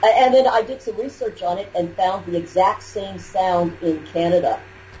 And then I did some research on it and found the exact same sound in Canada.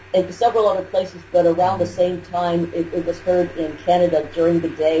 And several other places, but around the same time, it was heard in Canada during the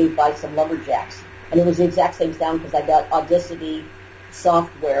day by some lumberjacks. And it was the exact same sound because I got Audacity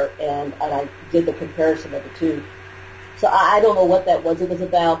software and I did the comparison of the two. So I don't know what that was. It was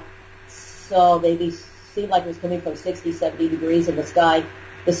about, maybe seemed like it was coming from 60, 70 degrees in the sky.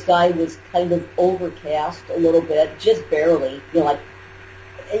 The sky was kind of overcast a little bit, just barely.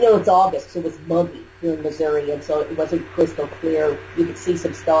 It's August, so it was muggy here in Missouri, and so it wasn't crystal clear. You could see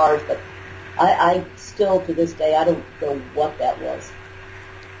some stars, but I still, to this day, I don't know what that was.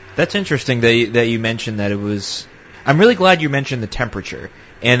 That's interesting that you mentioned that it was. I'm really glad you mentioned the temperature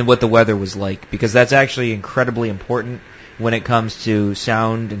and what the weather was like, because that's actually incredibly important when it comes to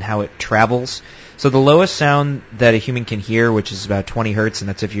sound and how it travels. So the lowest sound that a human can hear, which is about 20 hertz, and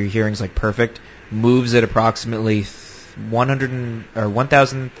that's if your hearing's like perfect, moves at approximately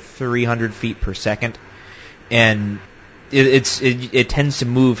 1,300 feet per second, and it tends to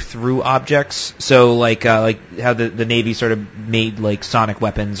move through objects. So like how the Navy sort of made like sonic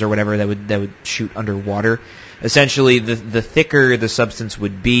weapons or whatever that would shoot underwater. Essentially, the thicker the substance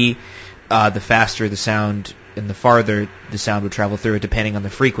would be, the faster the sound and the farther the sound would travel through it, depending on the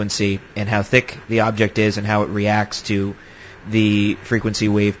frequency and how thick the object is and how it reacts to the frequency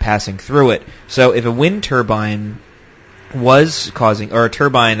wave passing through it. So if a wind turbine was causing, or a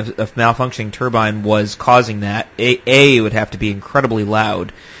malfunctioning turbine was causing that, A, it would have to be incredibly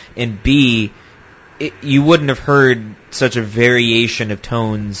loud, and B, you wouldn't have heard such a variation of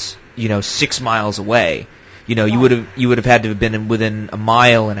tones, 6 miles away. You would have had to have been within 1.5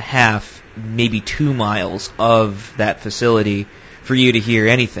 miles, maybe 2 miles of that facility for you to hear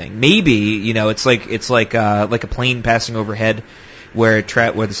anything. Maybe, it's like a plane passing overhead, where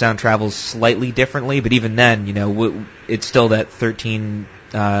the sound travels slightly differently, but even then, it's still that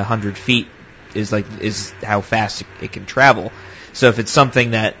 1,300 feet is how fast it can travel. So if it's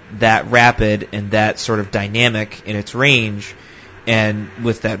something that rapid and that sort of dynamic in its range, And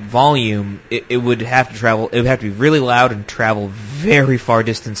with that volume, it would have to travel. It would have to be really loud and travel very far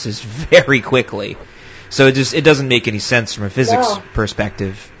distances very quickly. So it doesn't make any sense from a physics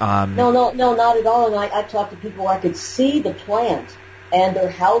perspective. No, not at all. And I talked to people where I could see the plant, and their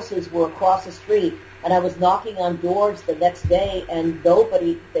houses were across the street. And I was knocking on doors the next day, and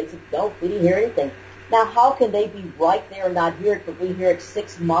they said, no, we didn't hear anything. Now, how can they be right there and not hear it, but we hear it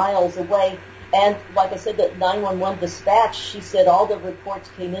 6 miles away? And like I said, the 911 dispatch, she said all the reports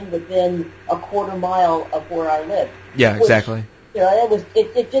came in within a quarter mile of where I lived. Yeah, exactly.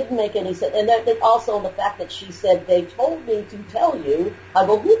 It didn't make any sense. And then also the fact that she said, they told me to tell you. I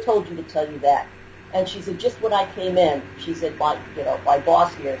go, who told you to tell you that? And she said, just when I came in, she said, my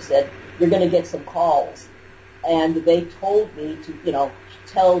boss here said, you're going to get some calls. And they told me to,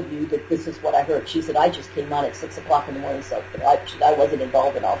 tell you that this is what I heard. She said, I just came on at 6 o'clock in the morning, so I wasn't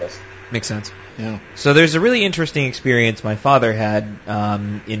involved in all this. Makes sense. Yeah. So there's a really interesting experience my father had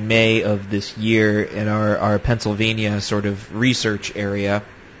in May of this year in our Pennsylvania sort of research area,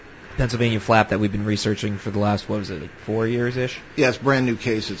 Pennsylvania flap that we've been researching for the last, 4 years-ish? Yeah, it's a brand new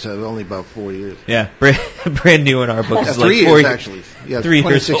case. It's only about 4 years. Yeah, brand new in our book. It's 3 years, actually. Yeah, 3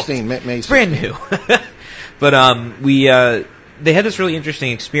 years 2016, May 16. Brand new. But they had this really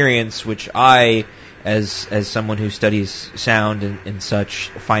interesting experience, which I, as someone who studies sound and such,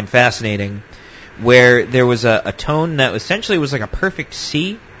 find fascinating, where there was a tone that essentially was like a perfect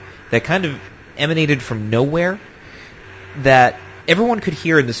C that kind of emanated from nowhere, that everyone could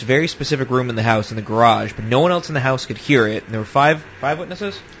hear in this very specific room in the house, in the garage, but no one else in the house could hear it. And there were five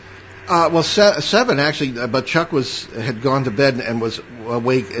witnesses? Well, 7 actually, but Chuck had gone to bed and was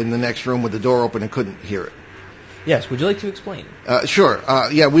awake in the next room with the door open and couldn't hear it. Yes, would you like to explain? Sure.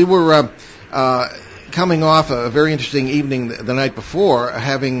 Yeah, we were coming off a very interesting evening the night before,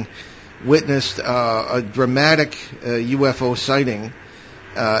 having witnessed a dramatic UFO sighting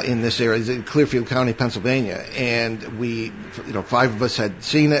in this area, Clearfield County, Pennsylvania, and we, 5 of us had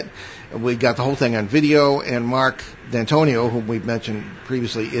seen it. We got the whole thing on video, and Mark D'Antonio, whom we've mentioned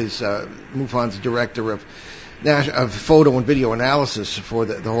previously, is MUFON's director of photo and video analysis for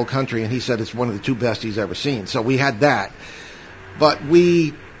the whole country, and he said it's one of the 2 best he's ever seen. So we had that. But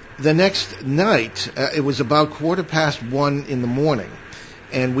the next night, it was about 1:15 in the morning,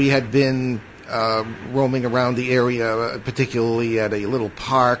 and we had been roaming around the area, particularly at a little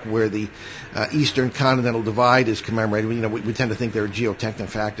park where the Eastern Continental Divide is commemorated. We tend to think there are geotechnical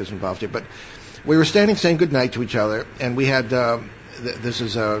factors involved here, but we were standing saying goodnight to each other, and we had, this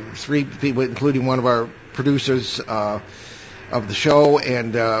is 3 people, including one of our producers of the show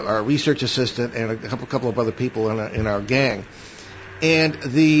and our research assistant and a couple of other people in our gang. And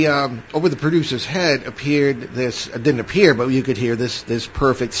over the producer's head didn't appear, but you could hear this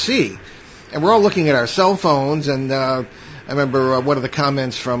perfect C. And we're all looking at our cell phones, and I remember one of the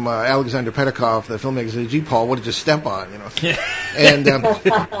comments from Alexander Petikov, the filmmaker, said, "Gee, Paul, what did you step on?" And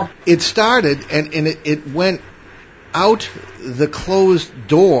it started, and it went out the closed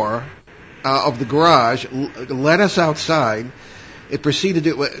door of the garage, led us outside. It proceeded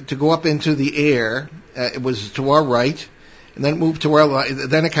to go up into the air. It was to our right, and then it moved to our left.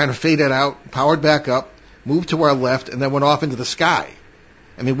 Then it kind of faded out, powered back up, moved to our left, and then went off into the sky.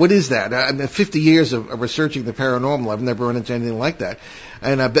 I mean, what is that? 50 years of researching the paranormal, I've never run into anything like that.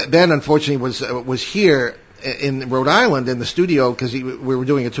 And Ben, unfortunately, was here in Rhode Island in the studio because we were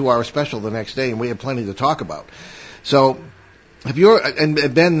doing a 2-hour special the next day, and we had plenty to talk about. So,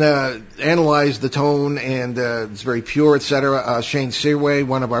 and Ben analyzed the tone, and it's very pure, etc. Shane Searway,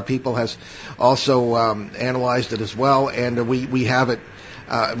 one of our people, has also analyzed it as well, and we have it.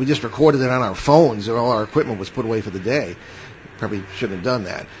 We just recorded it on our phones, and all our equipment was put away for the day. Probably shouldn't have done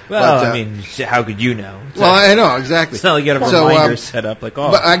that. Well, I mean, how could you know? I know, exactly. It's not like you got a reminder set up like,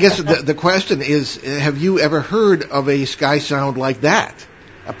 oh. But I guess the question is, have you ever heard of a sky sound like that?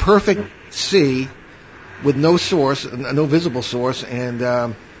 A perfect C with no source, no visible source, and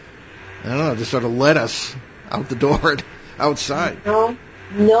I don't know, just sort of led us out the door outside.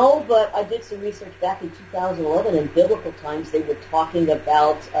 No, but I did some research back in 2011. In biblical times, they were talking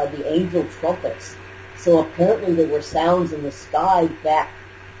about the angel trumpets. So apparently there were sounds in the sky back,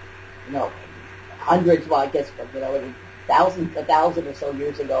 hundreds, well, I guess, a thousand or so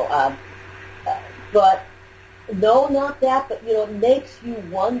years ago. But no, not that, but, it makes you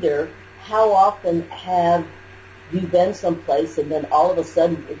wonder how often have you been someplace and then all of a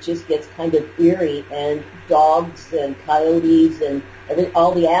sudden it just gets kind of eerie and dogs and coyotes and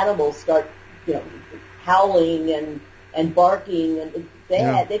all the animals start, howling and barking, and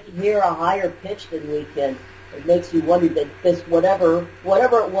they can hear a higher pitch than we can. It makes you wonder that this whatever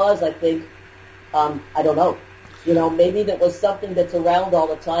it was, I think, I don't know. Maybe that was something that's around all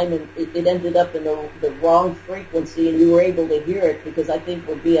the time, and it ended up in the wrong frequency, and you were able to hear it, because I think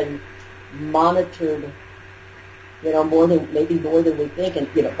we're being monitored, more than we think,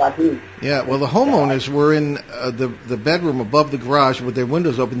 and by who? Yeah, well, the homeowners were in the bedroom above the garage with their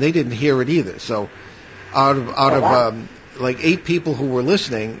windows open. They didn't hear it either. So, out of like 8 people who were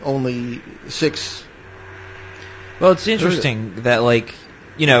listening, only 6. Well, it's interesting that,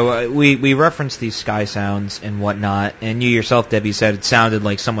 we reference these sky sounds and whatnot, and you yourself, Debbie, said it sounded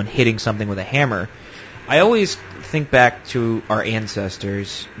like someone hitting something with a hammer. I always think back to our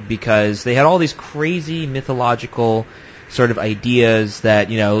ancestors, because they had all these crazy mythological sort of ideas that,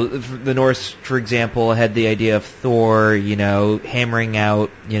 the Norse, for example, had the idea of Thor, hammering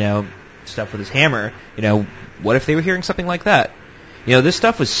out, stuff with his hammer. What if they were hearing something like that? This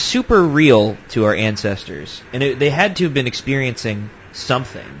stuff was super real to our ancestors, and they had to have been experiencing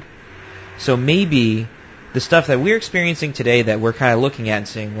something. So maybe the stuff that we're experiencing today that we're kind of looking at and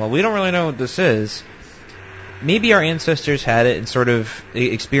saying, well, we don't really know what this is, maybe our ancestors had it and sort of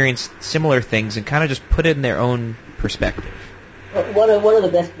experienced similar things and kind of just put it in their own perspective. One of the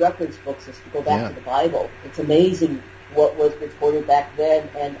best reference books is to go back to the Bible. It's amazing what was recorded back then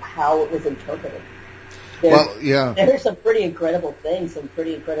and how it was interpreted. There's some pretty incredible things, some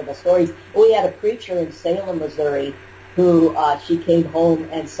pretty incredible stories. We had a preacher in Salem, Missouri, who she came home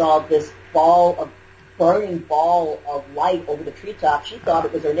and saw this burning ball of light over the treetop. She thought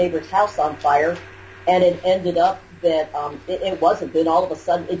it was her neighbor's house on fire, and it ended up that it wasn't. Then all of a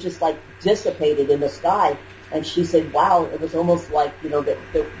sudden, it just dissipated in the sky. And she said, "Wow, it was almost like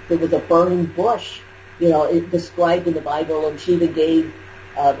that there was a burning bush." It described in the Bible, and she even gave,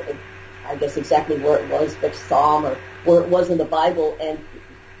 I guess exactly where it was, the Psalm or where it was in the Bible, and.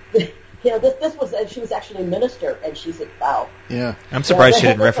 This was, she was actually a minister, and she said, wow. Yeah. I'm surprised she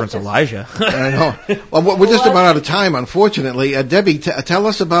didn't reference Elijah. I know. Well, we're just about out of time, unfortunately. Debbie, tell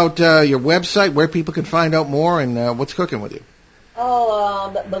us about your website, where people can find out more, and what's cooking with you.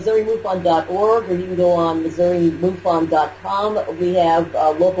 MissouriMUFON.org, or you can go on MissouriMUFON.com. We have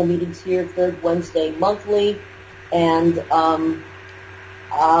local meetings here, third Wednesday monthly, and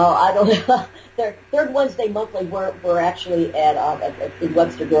I don't know. Third Wednesday monthly, we're actually in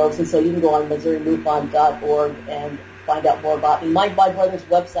Webster Groves, and so you can go on MissouriMUFON.org and find out more about me. My brother's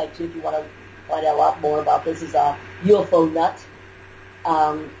website, too, if you want to find out a lot more about this, is UFO Nut.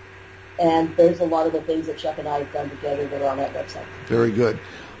 And there's a lot of the things that Chuck and I have done together that are on that website. Very good.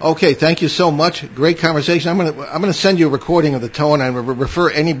 Okay, thank you so much. Great conversation. I'm gonna send you a recording of the tone and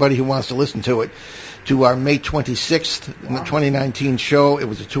refer anybody who wants to listen to it to our May 26th 2019 show. It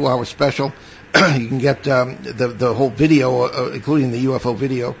was a 2-hour special. You can get the whole video, including the UFO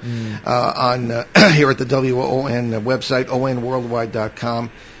video, on here at the WON website,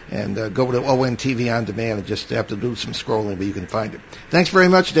 onworldwide.com, and go to ON TV on demand and just have to do some scrolling, but you can find it. Thanks very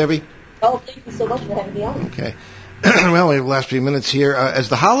much, Debbie. Oh, thank you so much for having me on. Okay. Well, we have the last few minutes here. As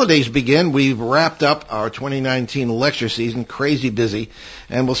the holidays begin, we've wrapped up our 2019 lecture season, crazy busy,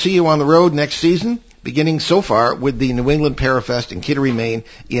 and we'll see you on the road next season, beginning so far with the New England Parafest in Kittery, Maine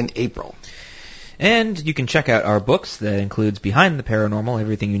in April. And you can check out our books. That includes Behind the Paranormal,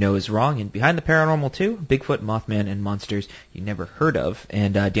 Everything You Know Is Wrong, and Behind the Paranormal 2, Bigfoot, Mothman, and Monsters You Never Heard Of,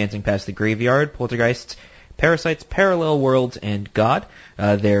 and Dancing Past the Graveyard, Poltergeists, Parasites, Parallel Worlds, and God.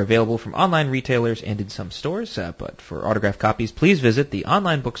 They're available from online retailers and in some stores, but for autographed copies, please visit the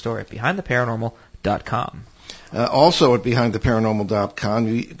online bookstore at BehindTheParanormal.com. Also at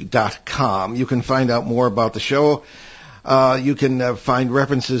BehindTheParanormal.com, you can find out more about the show. You can find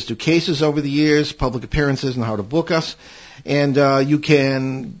references to cases over the years, public appearances, and how to book us. And you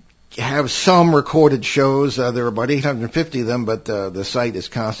can have some recorded shows. There are about 850 of them, but the site is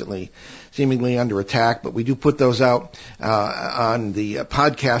constantly seemingly under attack. But we do put those out on the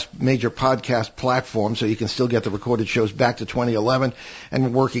major podcast platforms, so you can still get the recorded shows back to 2011. And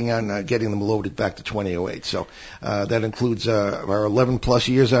we're working on getting them loaded back to 2008. So that includes our 11-plus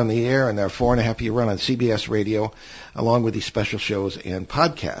years on the air and our 4.5-year run on CBS Radio, along with these special shows and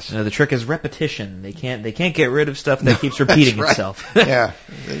podcasts. The trick is repetition. They can't get rid of stuff that keeps repeating itself. Yeah,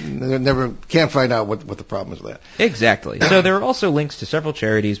 they never can't find out what the problem is with that. Exactly. So there are also links to several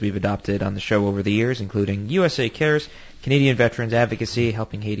charities we've adopted on the show over the years, including USA Cares, Canadian Veterans Advocacy,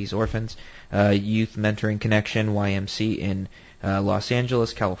 Helping Haiti's Orphans, Youth Mentoring Connection, YMC in Los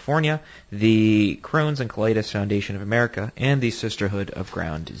Angeles, California, the Crohn's and Colitis Foundation of America, and the Sisterhood of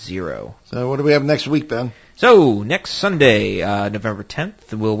Ground Zero. So what do we have next week, Ben? So, next Sunday, November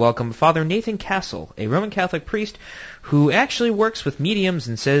 10th, we'll welcome Father Nathan Castle, a Roman Catholic priest who actually works with mediums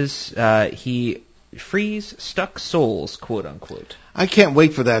and says he frees stuck souls, quote unquote. I can't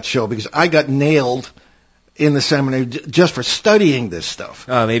wait for that show because I got nailed in the seminary just for studying this stuff.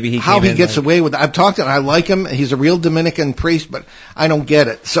 Maybe how he gets away with it. I've talked to him. I like him. He's a real Dominican priest, but I don't get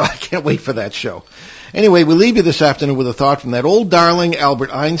it. So I can't wait for that show. Anyway, we leave you this afternoon with a thought from that old darling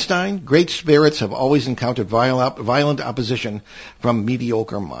Albert Einstein. Great spirits have always encountered violent opposition from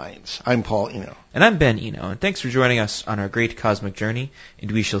mediocre minds. I'm Paul Eno. And I'm Ben Eno. And thanks for joining us on our great cosmic journey. And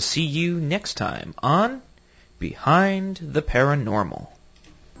we shall see you next time on Behind the Paranormal.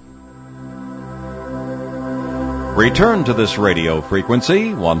 Return to this radio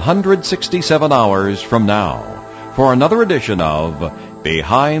frequency 167 hours from now for another edition of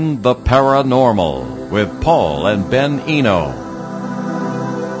Behind the Paranormal with Paul and Ben Eno.